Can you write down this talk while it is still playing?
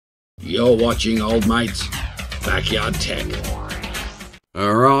You're watching Old Mate's Backyard Tech.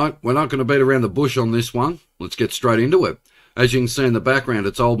 Alright, we're not going to beat around the bush on this one. Let's get straight into it. As you can see in the background,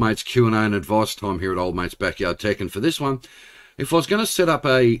 it's Old Mate's Q&A and advice time here at Old Mate's Backyard Tech. And for this one, if I was going to set up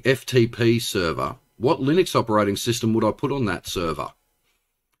a FTP server, what Linux operating system would I put on that server?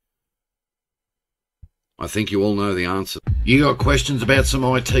 I think you all know the answer. You got questions about some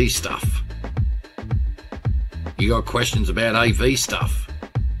IT stuff. You got questions about AV stuff.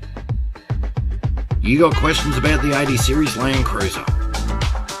 You got questions about the 80 Series Land Cruiser.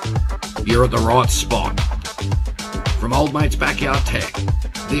 You're at the right spot. From Old Mate's Backyard Tech,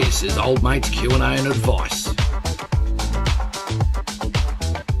 this is Old Mate's Q&A and advice.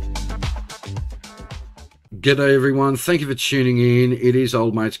 G'day everyone, thank you for tuning in. It is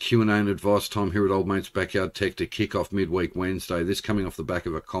Old Mate's Q&A and advice time here at Old Mate's Backyard Tech to kick off midweek Wednesday. This coming off the back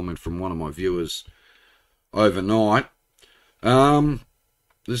of a comment from one of my viewers overnight.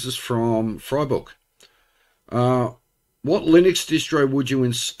 This is from Freiburg. What Linux distro would you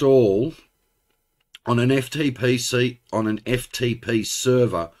install on an FTP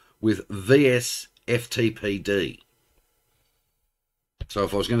server with VS FTPD? So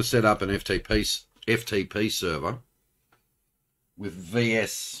if I was going to set up an FTP server with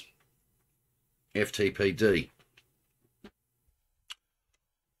VS FTPD,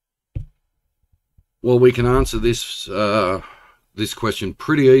 well, we can answer this this question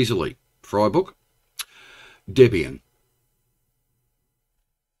pretty easily. Freiburg, Debian.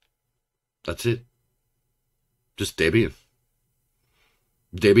 That's it. Just Debian.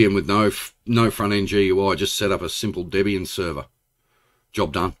 Debian with no front-end GUI. Just set up a simple Debian server.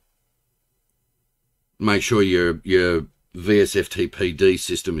 Job done. Make sure your VSFTPD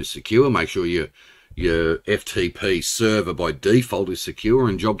system is secure. Make sure your FTP server by default is secure,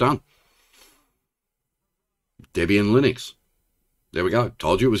 and job done. Debian Linux. There we go.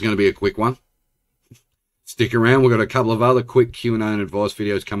 Told you it was going to be a quick one. Stick around. We've got a couple of other quick Q&A and advice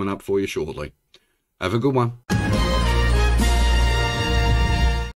videos coming up for you shortly. Have a good one.